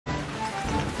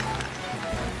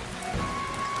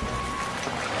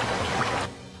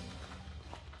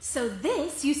So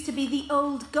this used to be the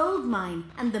old gold mine,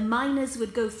 and the miners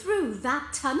would go through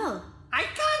that tunnel. I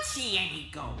can't see any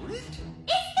gold. If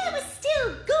there was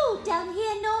still gold down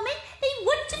here, Norman, they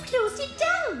wouldn't have closed it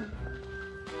down.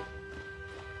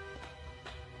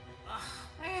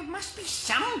 There must be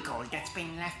some gold that's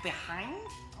been left behind.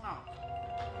 Oh.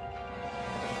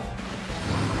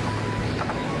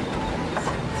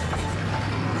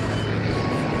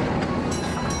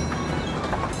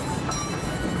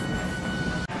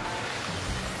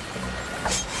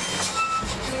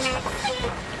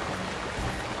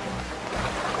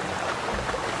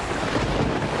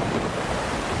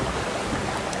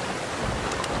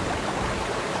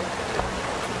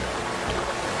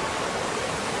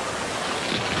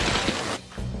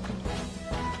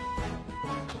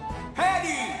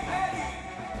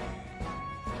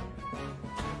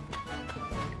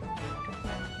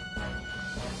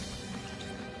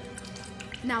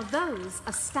 Now those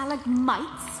are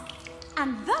stalagmites,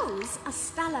 and those are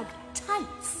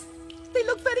stalactites. They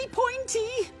look very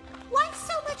pointy. Why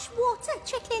so much water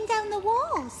trickling down the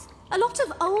walls? A lot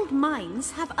of old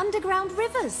mines have underground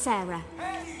rivers, Sarah.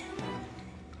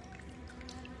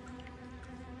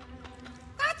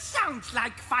 That sounds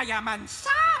like Fireman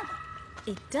Sam.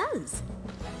 It does.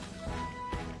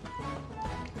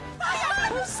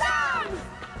 Fireman Sam!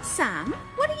 Sam,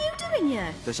 what are you doing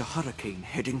here? There's a hurricane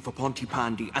heading for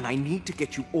Pontypandy, and I need to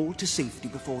get you all to safety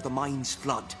before the mines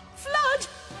flood. Flood?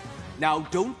 Now,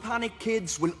 don't panic,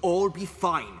 kids. We'll all be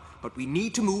fine. But we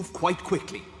need to move quite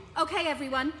quickly. Okay,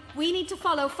 everyone. We need to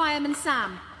follow Fireman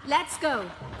Sam. Let's go.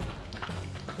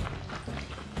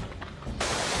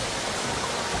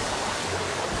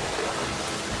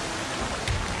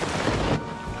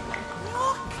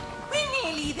 Look, we're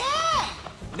nearly there.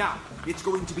 Now, it's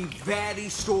going to be very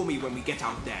stormy when we get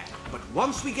out there. But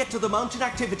once we get to the Mountain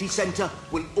Activity Centre,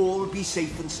 we'll all be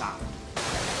safe and sound.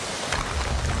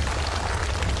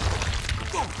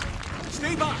 Go!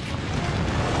 Stay back!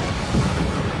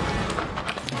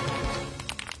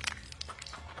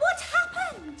 What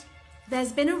happened?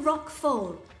 There's been a rock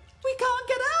fall. We can't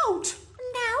get out.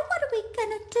 Now what are we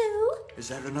gonna do? Is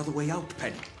there another way out,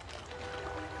 Penny?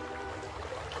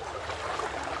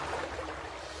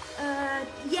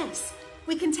 Yes.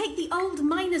 We can take the old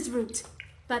miners' route.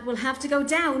 But we'll have to go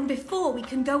down before we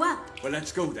can go up. Well,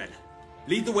 let's go then.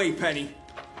 Lead the way, Penny.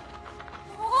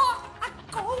 Oh,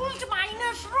 a gold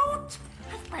miner's route.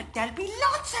 I bet there'll be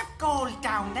lots of gold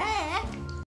down there.